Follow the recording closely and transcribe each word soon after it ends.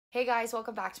Hey guys,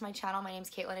 welcome back to my channel. My name's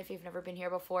Caitlyn if you've never been here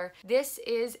before. This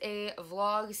is a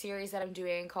vlog series that I'm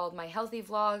doing called My Healthy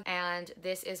Vlog, and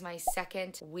this is my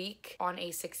second week on a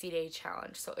 60-day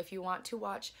challenge. So if you want to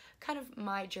watch kind of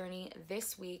my journey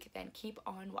this week, then keep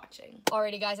on watching.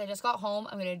 Alrighty guys, I just got home.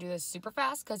 I'm gonna do this super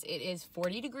fast because it is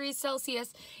 40 degrees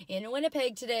Celsius in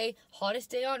Winnipeg today. Hottest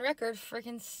day on record,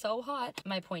 freaking so hot.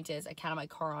 My point is I can't have my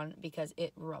car on because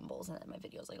it rumbles and then my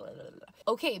video's like blah, blah,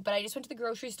 blah. Okay, but I just went to the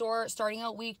grocery store starting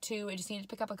out week 2. I just needed to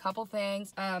pick up a couple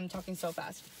things. I'm talking so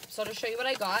fast. So to show you what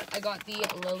I got the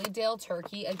Lilydale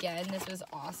turkey. Again, this was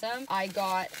awesome. I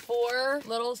got 4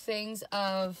 little things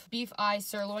of beef eye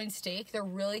sirloin steak. They're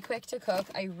really quick to cook.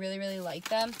 I really like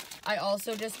them. I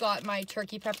also just got my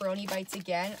turkey pepperoni bites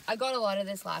again. I got a lot of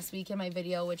this last week in my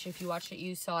video, which if you watched it,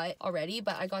 you saw it already,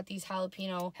 but I got these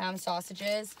jalapeno ham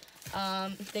sausages.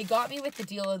 They got me with the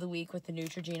deal of the week with the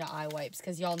Neutrogena eye wipes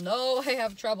because y'all know I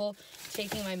have trouble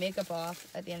taking my makeup off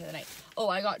at the end of the night. Oh,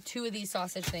 I got 2 of these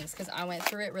sausage things because I went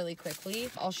through it really quickly.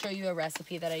 I'll show you a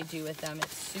recipe that I do with them.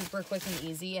 It's super quick and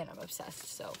easy and I'm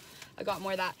obsessed, so I got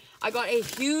more of that. I got a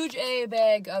huge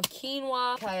bag of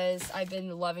quinoa because I've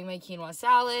been loving my quinoa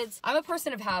salads. I'm a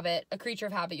person of habit, a creature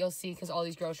of habit, you'll see, because all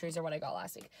these groceries are what I got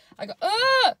last week. I got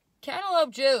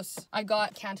cantaloupe juice. I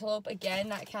got cantaloupe again.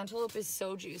 That cantaloupe is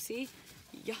so juicy.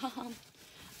 Yum.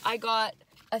 I got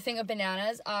a thing of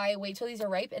bananas. I wait till these are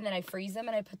ripe and then I freeze them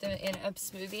and I put them in a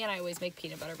smoothie, and I always make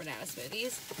peanut butter banana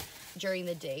smoothies during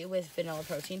the day with vanilla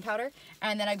protein powder.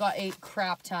 And then I got a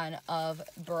crap ton of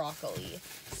broccoli.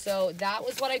 So that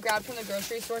was what I grabbed from the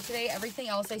grocery store today. Everything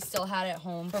else I still had at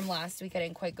home from last week. I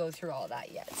didn't quite go through all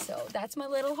that yet. So that's my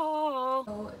little haul.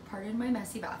 So pardon my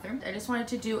messy bathroom. I just wanted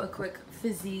to do a quick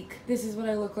physique. This is what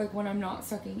I look like when I'm not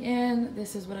sucking in.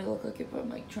 This is what I look like if I'm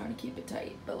like trying to keep it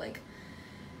tight. But like,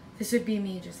 this would be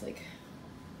me just like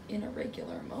in a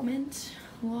regular moment.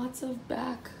 Lots of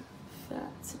back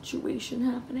fat situation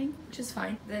happening, which is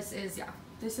fine. This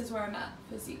is where I'm at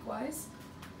physique wise.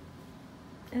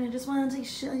 And I just wanted to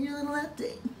show you a little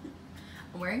update.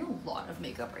 I'm wearing a lot of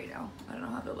makeup right now. I don't know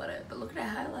how to let it, but look at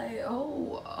that highlight.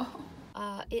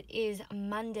 It is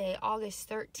Monday, August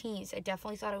 13th. I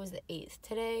definitely thought it was the 8th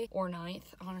today, or 9th.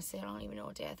 Honestly, I don't even know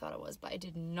what day I thought it was, but I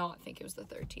did not think it was the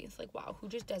 13th. Like, wow, who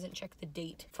just doesn't check the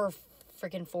date for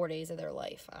freaking 4 days of their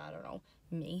life? I don't know.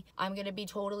 Me. I'm gonna be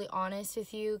totally honest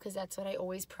with you because that's what I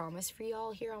always promise for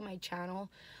y'all here on my channel.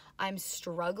 I'm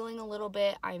struggling a little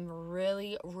bit. I'm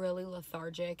really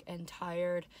lethargic and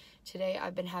tired. Today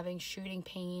I've been having shooting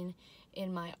pain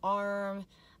in my arm.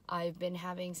 I've been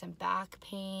having some back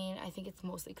pain. I think it's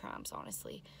mostly cramps,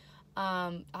 honestly.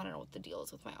 I don't know what the deal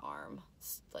is with my arm.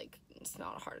 It's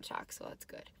not a heart attack, so that's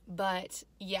good. But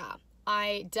yeah,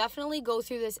 I definitely go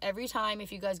through this every time.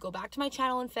 If you guys go back to my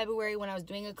channel in February when I was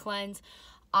doing a cleanse,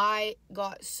 I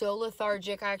got so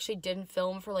lethargic. I actually didn't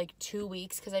film for like 2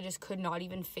 weeks because I just could not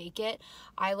even fake it.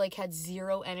 I like had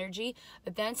zero energy,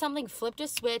 but then something flipped a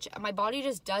switch. My body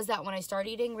just does that when I start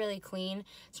eating really clean.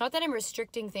 It's not that I'm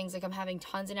restricting things. Like, I'm having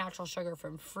tons of natural sugar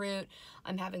from fruit.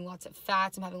 I'm having lots of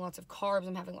fats. I'm having lots of carbs.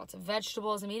 I'm having lots of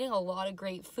vegetables. I'm eating a lot of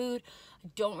great food. I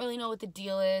don't really know what the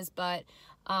deal is, but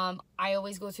I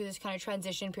always go through this kind of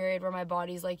transition period where my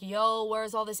body's like, yo,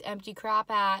 where's all this empty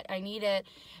crap at? I need it.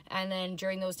 And then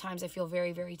during those times I feel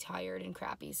very tired and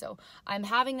crappy. So I'm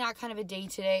having that kind of a day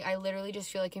today. I literally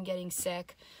just feel like I'm getting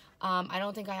sick. I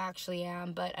don't think I actually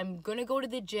am, but I'm gonna go to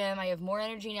the gym. I have more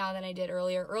energy now than I did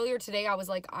earlier. Earlier today, I was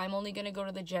like, I'm only gonna go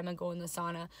to the gym and go in the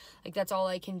sauna. Like, that's all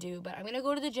I can do, but I'm gonna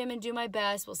go to the gym and do my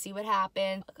best. We'll see what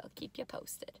happens. I'll keep you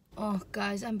posted. Oh,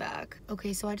 guys, I'm back.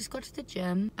 Okay, so I just got to the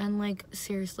gym, and like,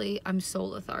 seriously, I'm so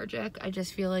lethargic. I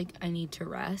just feel like I need to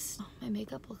rest. Oh, my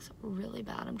makeup looks really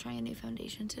bad. I'm trying a new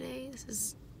foundation today. This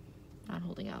is not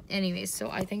holding up. Anyways, so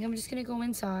I think I'm just gonna go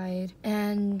inside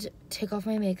and take off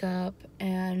my makeup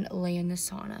and lay in the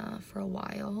sauna for a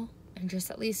while and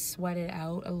just at least sweat it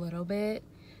out a little bit.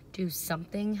 Do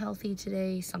something healthy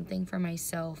today, something for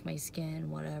myself, my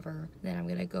skin, whatever. Then I'm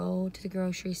gonna go to the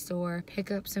grocery store, pick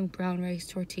up some brown rice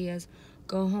tortillas,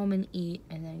 go home and eat,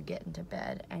 and then get into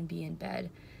bed and be in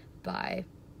bed by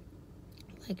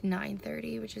like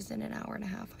 9:30, which is in an hour and a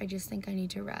half. I just think I need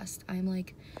to rest. I'm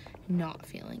like not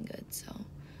feeling good, so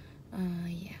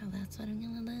yeah, that's what I'm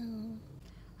gonna do.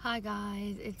 Hi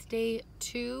guys, it's day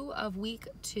 2 of week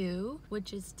 2,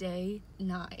 which is day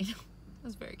 9. It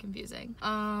was very confusing.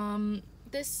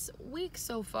 This week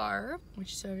so far,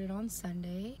 which started on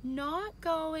Sunday, not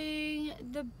going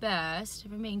the best,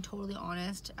 if I'm being totally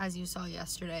honest. As you saw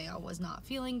yesterday, I was not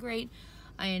feeling great.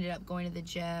 I ended up going to the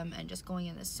gym and just going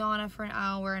in the sauna for an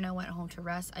hour, and I went home to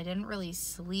rest. I didn't really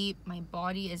sleep. My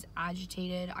body is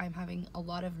agitated. I'm having a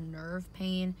lot of nerve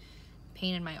pain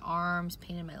pain in my arms,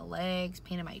 pain in my legs,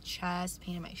 pain in my chest,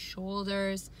 pain in my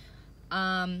shoulders.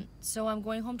 So I'm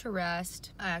going home to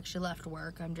rest. I actually left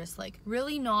work. I'm just like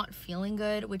really not feeling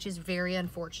good, which is very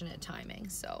unfortunate timing.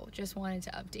 So just wanted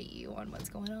to update you on what's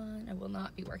going on. I will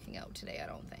not be working out today, I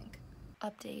don't think.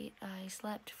 Update, I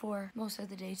slept for most of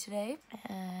the day today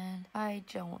and I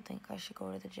don't think I should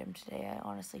go to the gym today. I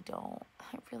honestly don't.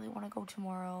 I really want to go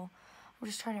tomorrow. I'm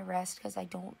just trying to rest because I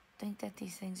don't think that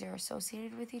these things are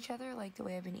associated with each other, like the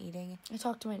way I've been eating. I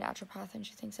talked to my naturopath and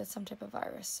she thinks it's some type of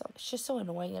virus, so it's just so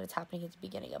annoying that it's happening at the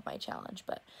beginning of my challenge.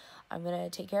 But I'm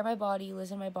gonna take care of my body,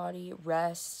 listen to my body,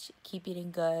 rest, keep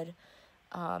eating good,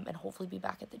 and hopefully be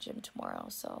back at the gym tomorrow.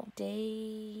 So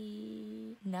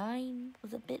day 9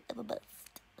 was a bit of a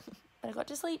bust, but I got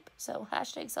to sleep, so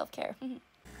hashtag self-care.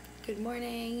 Good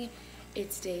morning.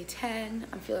 It's day 10.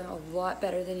 I'm feeling a lot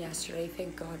better than yesterday,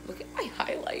 thank God. Look at my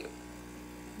highlight.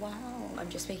 Wow. I'm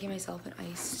just making myself an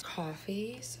iced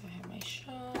coffee, so I have my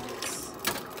shots.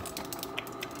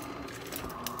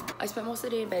 I spent most of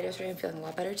the day in bed yesterday. I'm feeling a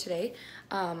lot better today.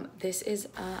 This is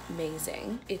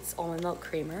amazing. It's almond milk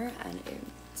creamer and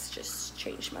it's just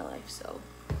changed my life, so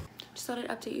just thought I'd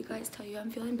update you guys, tell you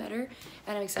I'm feeling better,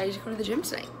 and I'm excited to go to the gym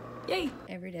tonight. Yay!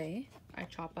 Every day I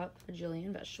chop up a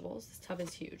bajillion vegetables. This tub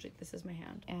is huge, like this is my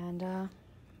hand. And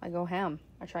I go ham.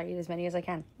 I try to eat as many as I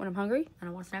can. When I'm hungry and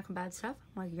I want to snack on bad stuff,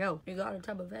 I'm like, yo, you got a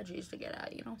tub of veggies to get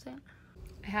at, you know what I'm saying?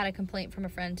 I had a complaint from a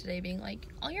friend today being like,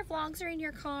 all your vlogs are in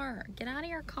your car. Get out of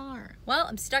your car. Well,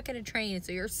 I'm stuck at a train,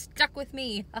 so you're stuck with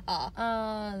me.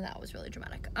 That was really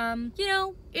dramatic. You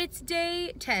know, it's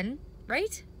day 10,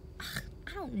 right? Ugh,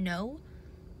 I don't know.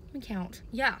 Let me count.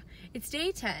 Yeah, it's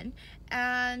day 10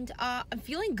 and I'm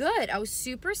feeling good. I was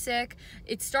super sick.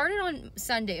 It started on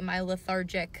Sunday, my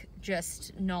lethargic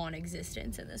just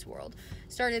non-existence in this world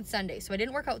started Sunday, so I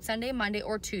didn't work out Sunday, Monday,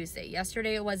 or Tuesday.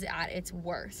 Yesterday it was at its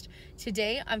worst.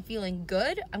 Today I'm feeling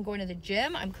good. I'm going to the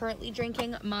gym. I'm currently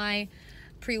drinking my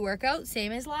pre-workout,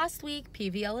 same as last week,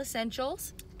 PVL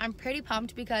Essentials. I'm pretty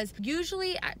pumped because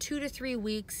usually at 2 to 3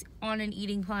 weeks on an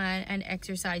eating plan and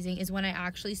exercising is when I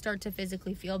actually start to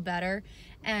physically feel better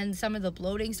and some of the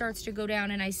bloating starts to go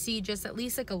down and I see just at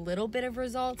least like a little bit of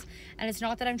results. And it's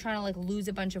not that I'm trying to like lose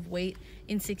a bunch of weight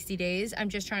in 60 days. I'm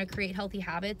just trying to create healthy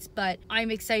habits, but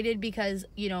I'm excited because,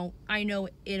 you know, I know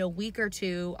in a week or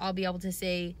two, I'll be able to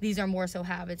say these are more so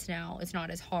habits now. It's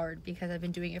not as hard because I've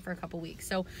been doing it for a couple weeks.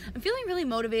 So I'm feeling really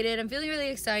motivated. I'm feeling really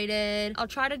excited. I'll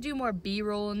try to do more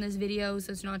B-roll in this video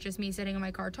so it's not just me sitting in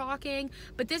my car talking,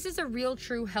 but this is a real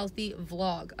true healthy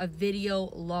vlog, a video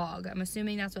log. I'm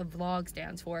assuming that's what vlog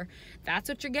stands for. That's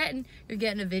what you're getting. You're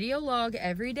getting a video log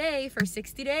every day for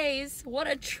 60 days. What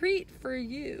a treat for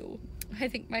you. I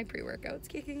think my pre-workout's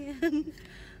kicking in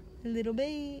a little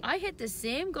bit. I hit the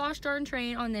same gosh darn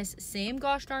train on this same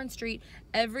gosh darn street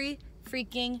every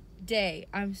freaking day.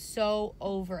 I'm so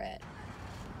over it.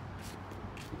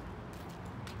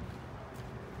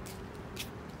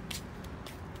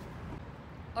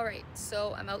 Alright,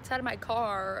 so I'm outside of my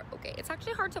car. Okay, it's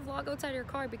actually hard to vlog outside your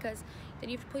car because then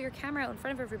you have to pull your camera out in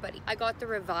front of everybody. I got the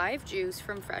Revive juice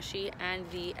from Freshie and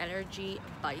the Energy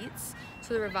Bites.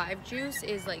 So the Revive juice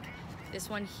is like this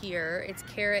one here. It's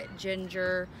carrot,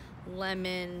 ginger,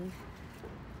 lemon,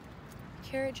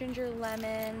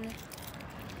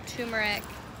 turmeric,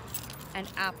 and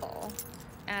apple.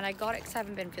 And I got it because I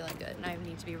haven't been feeling good and I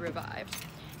need to be revived.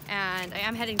 And I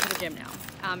am heading to the gym now.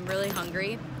 I'm really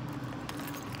hungry.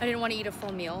 I didn't want to eat a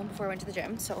full meal before I went to the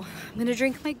gym, so I'm gonna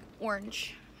drink my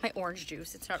orange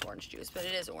juice. It's not orange juice, but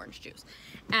it is orange juice.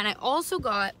 And I also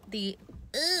got the,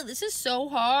 this is so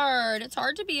hard. It's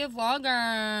hard to be a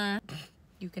vlogger.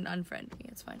 You can unfriend me,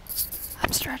 it's fine.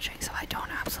 I'm stretching so I don't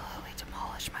absolutely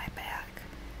demolish my back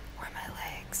or my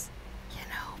legs, you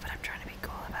know, but I'm trying to be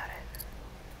cool about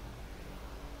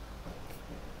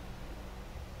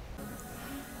it.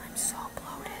 I'm so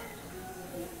bloated.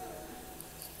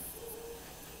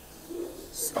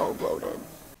 So bloated.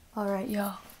 Alright,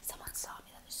 yo. Someone saw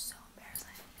me. That is so embarrassing.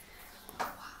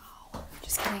 Wow.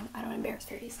 Just kidding. I don't embarrass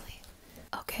very easily.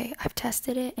 Okay, I've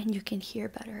tested it and you can hear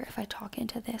better if I talk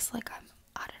into this like I'm,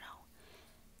 I don't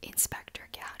know, Inspector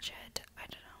Gadget. I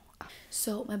don't know.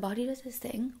 So my body does this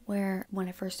thing where when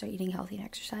I first start eating healthy and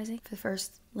exercising, for the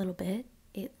first little bit,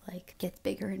 it like gets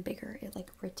bigger and bigger. It like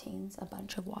retains a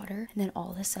bunch of water. And then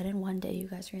all of a sudden one day you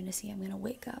guys are gonna see I'm gonna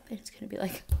wake up and it's gonna be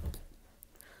like,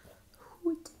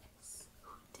 who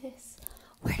dis?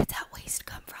 Where did that waste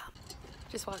come from?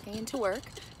 Just walking into work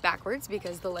backwards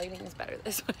because the lighting is better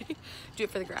this way. Do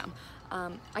it for the gram.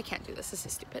 I can't do this. This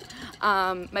is stupid.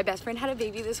 My best friend had a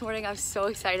baby this morning. I'm so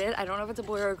excited. I don't know if it's a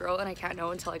boy or a girl, and I can't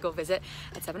know until I go visit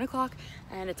at 7 o'clock,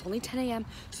 and it's only 10 a.m.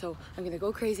 So I'm gonna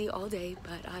go crazy all day,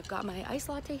 but I've got my iced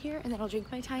latte here, and then I'll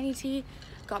drink my tiny tea.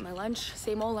 Got my lunch,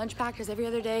 same old lunch pack as every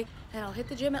other day, and I'll hit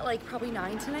the gym at like probably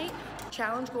 9 tonight.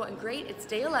 Challenge going great. It's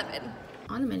day 11.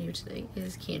 On the menu today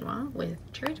is quinoa with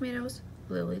cherry tomatoes,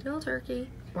 lily dill turkey,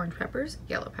 orange peppers,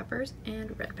 yellow peppers,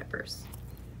 and red peppers.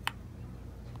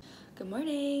 Good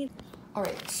morning. All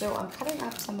right, so I'm cutting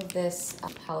up some of this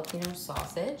jalapeno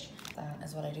sausage. That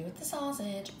is what I do with the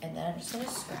sausage, and then I'm just gonna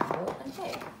scramble and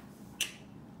bake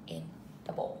in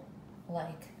the bowl,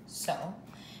 like so.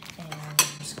 And I'm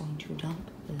just going to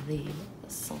dump the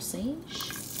sausage into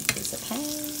the pan.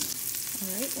 All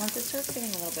right, once it starts getting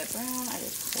a little bit brown, I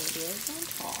just pour the eggs on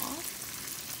top.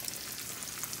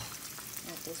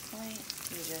 At this point,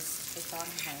 it's on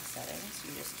high settings, so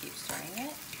you just keep stirring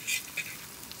it.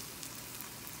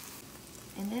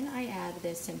 And then I add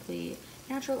this Simply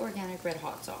Natural Organic Red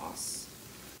Hot Sauce.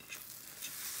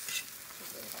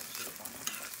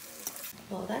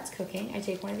 While that's cooking, I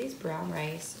take one of these brown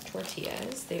rice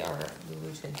tortillas. They are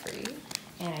gluten-free,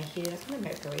 and I heat it up in the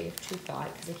microwave to thaw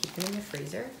it because I keep them in the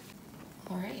freezer.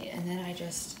 All right, and then I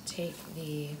just take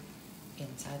the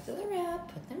insides of the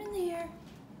wrap, put them in there.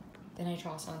 Then I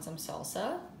toss on some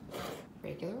salsa,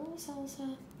 regular old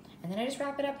salsa, and then I just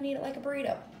wrap it up and eat it like a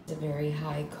burrito. It's a very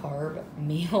high carb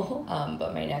meal,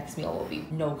 but my next meal will be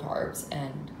no carbs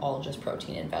and all just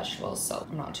protein and vegetables, so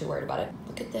I'm not too worried about it.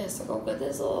 Look at this, look how good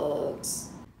this looks.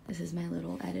 This is my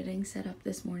little editing setup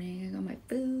this morning. I got my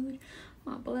food,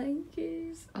 my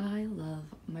blankets. I love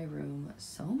my room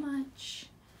so much.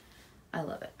 I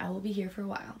love it. I will be here for a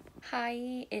while.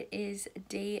 Hi, it is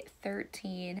day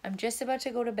 13. I'm just about to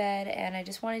go to bed, and I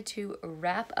just wanted to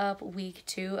wrap up week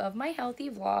 2 of my healthy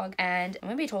vlog. And I'm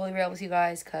gonna be totally real with you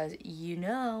guys because you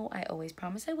know I always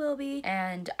promise I will be.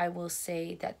 And I will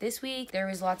say that this week there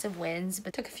was lots of wins,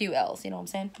 but took a few L's, you know what I'm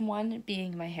saying? One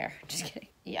being my hair. Just kidding.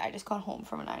 Yeah, I just got home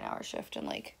from a 9-hour shift, and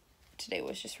like today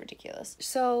was just ridiculous.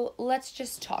 So let's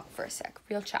just talk for a sec.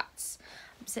 Real chats.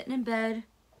 I'm sitting in bed.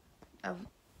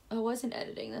 I wasn't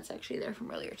editing, that's actually there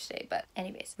from earlier today, but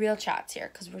anyways, real chats here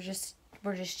because we're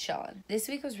just chilling. This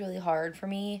week was really hard for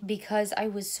me because I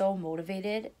was so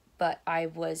motivated, but I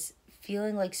was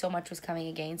feeling like so much was coming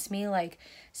against me. Like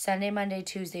Sunday, Monday,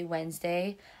 Tuesday,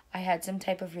 Wednesday, I had some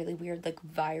type of really weird like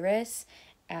virus,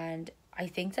 and I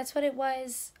think that's what it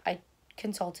was. I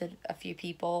consulted a few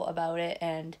people about it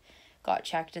and got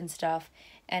checked and stuff,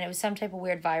 and it was some type of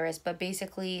weird virus. But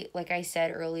basically, like I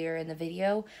said earlier in the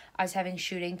video, I was having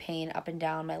shooting pain up and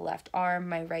down my left arm,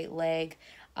 my right leg.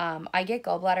 I get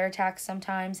gallbladder attacks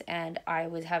sometimes, and I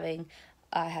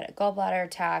had a gallbladder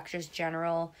attack, just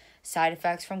general side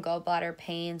effects from gallbladder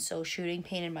pain. So shooting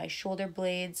pain in my shoulder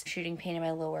blades, shooting pain in my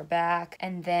lower back,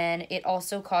 and then it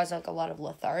also caused like a lot of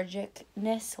lethargia.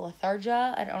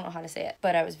 I don't know how to say it,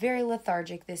 but I was very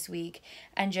lethargic this week,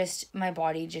 and just my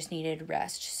body just needed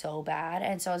rest so bad.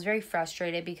 And so I was very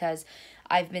frustrated because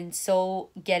I've been so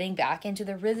getting back into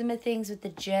the rhythm of things with the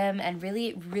gym and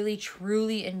really, really,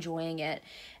 truly enjoying it.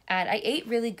 And I ate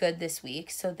really good this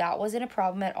week, so that wasn't a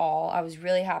problem at all. I was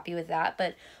really happy with that.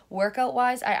 But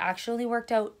workout-wise, I actually worked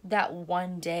out that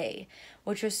one day,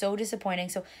 which was so disappointing.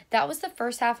 So that was the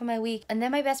first half of my week. And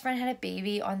then my best friend had a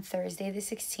baby on Thursday the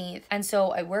 16th. And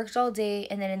so I worked all day,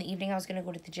 and then in the evening I was going to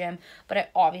go to the gym. But I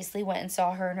obviously went and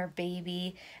saw her and her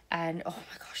baby. And oh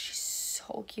my gosh, she's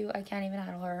so cute. I can't even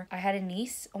handle her. I had a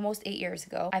niece almost 8 years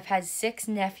ago. I've had 6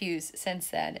 nephews since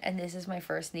then, and this is my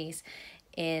first niece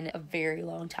in a very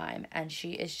long time, and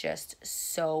she is just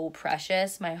so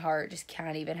precious. My heart just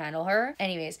can't even handle her.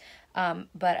 Anyways,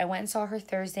 but I went and saw her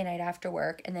Thursday night after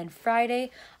work, and then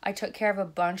Friday I took care of a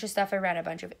bunch of stuff. I ran a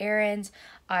bunch of errands,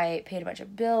 I paid a bunch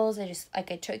of bills, I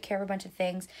took care of a bunch of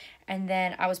things. And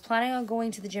then I was planning on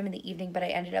going to the gym in the evening, but I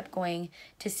ended up going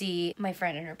to see my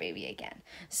friend and her baby again.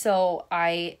 So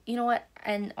you know what,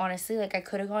 and honestly, like I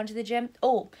could have gone to the gym.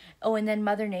 Oh, and then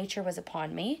Mother Nature was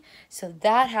upon me. So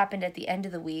that happened at the end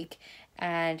of the week,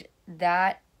 and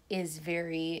that is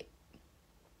very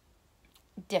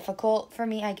difficult for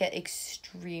me. I get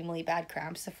extremely bad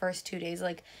cramps the first 2 days,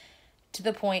 like to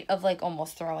the point of like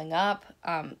almost throwing up.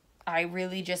 I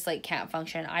really just like can't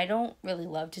function. I don't really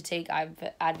love to take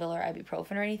Advil or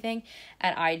ibuprofen or anything,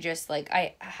 and I just like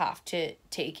I have to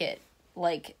take it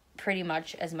like pretty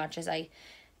much as I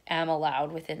am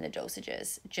allowed within the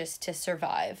dosages just to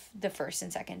survive the first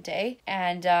and second day.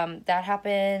 And that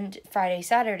happened Friday,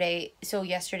 Saturday. So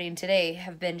yesterday and today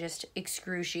have been just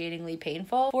excruciatingly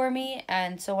painful for me.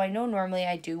 And so I know normally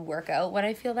I do work out when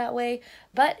I feel that way,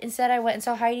 but instead I went and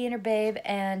saw Heidi and her babe,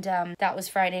 and that was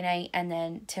Friday night. And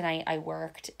then tonight I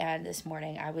worked, and this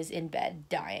morning I was in bed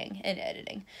dying and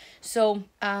editing. So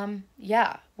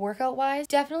yeah, workout wise,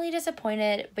 definitely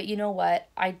disappointed, but you know what?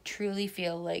 I truly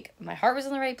feel like my heart was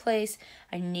in the right place.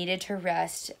 I needed to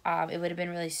rest. It would have been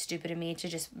really stupid of me to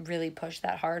just really push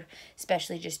that hard,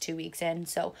 especially just 2 weeks in.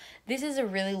 So this is a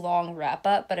really long wrap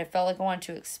up, but I felt like I wanted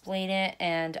to explain it,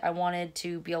 and I wanted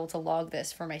to be able to log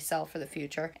this for myself for the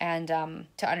future, and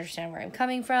to understand where I'm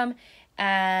coming from.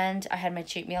 And I had my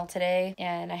cheat meal today,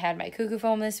 and I had my cuckoo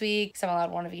foam this week, so I'm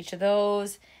allowed one of each of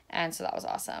those. And so that was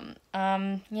awesome.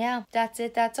 Yeah, that's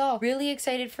it. That's all. Really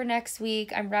excited for next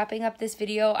week. I'm wrapping up this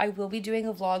video. I will be doing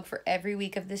a vlog for every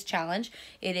week of this challenge.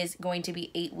 It is going to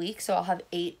be 8 weeks. So I'll have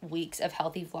 8 weeks of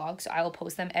healthy vlogs. So I will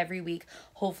post them every week,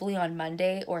 hopefully on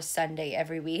Monday or Sunday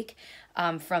every week.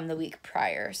 From the week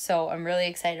prior. So I'm really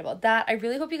excited about that. I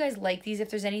really hope you guys like these. If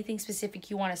there's anything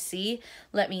specific you want to see,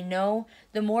 let me know.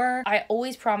 The more, I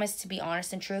always promise to be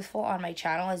honest and truthful on my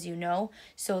channel, as you know.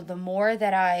 So the more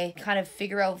that I kind of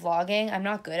figure out vlogging, I'm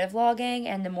not good at vlogging,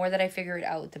 and the more that I figure it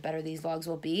out, the better these vlogs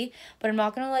will be. But I'm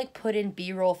not gonna like put in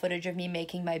B-roll footage of me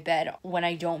making my bed when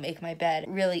I don't make my bed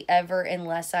really ever,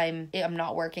 unless I'm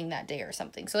not working that day or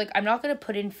something. So like I'm not gonna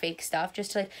put in fake stuff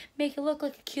just to like make it look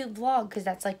like a cute vlog, because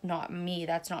that's like not me.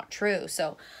 That's not true.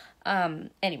 So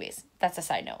anyways, that's a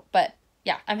side note. But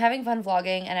yeah, I'm having fun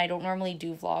vlogging, and I don't normally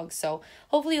do vlogs, so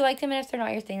hopefully you like them, and if they're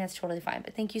not your thing, that's totally fine.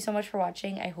 But thank you so much for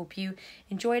watching. I hope you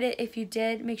enjoyed it. If you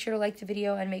did, make sure to like the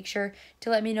video, and make sure to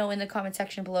let me know in the comment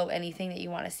section below anything that you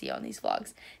want to see on these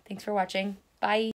vlogs. Thanks for watching. Bye.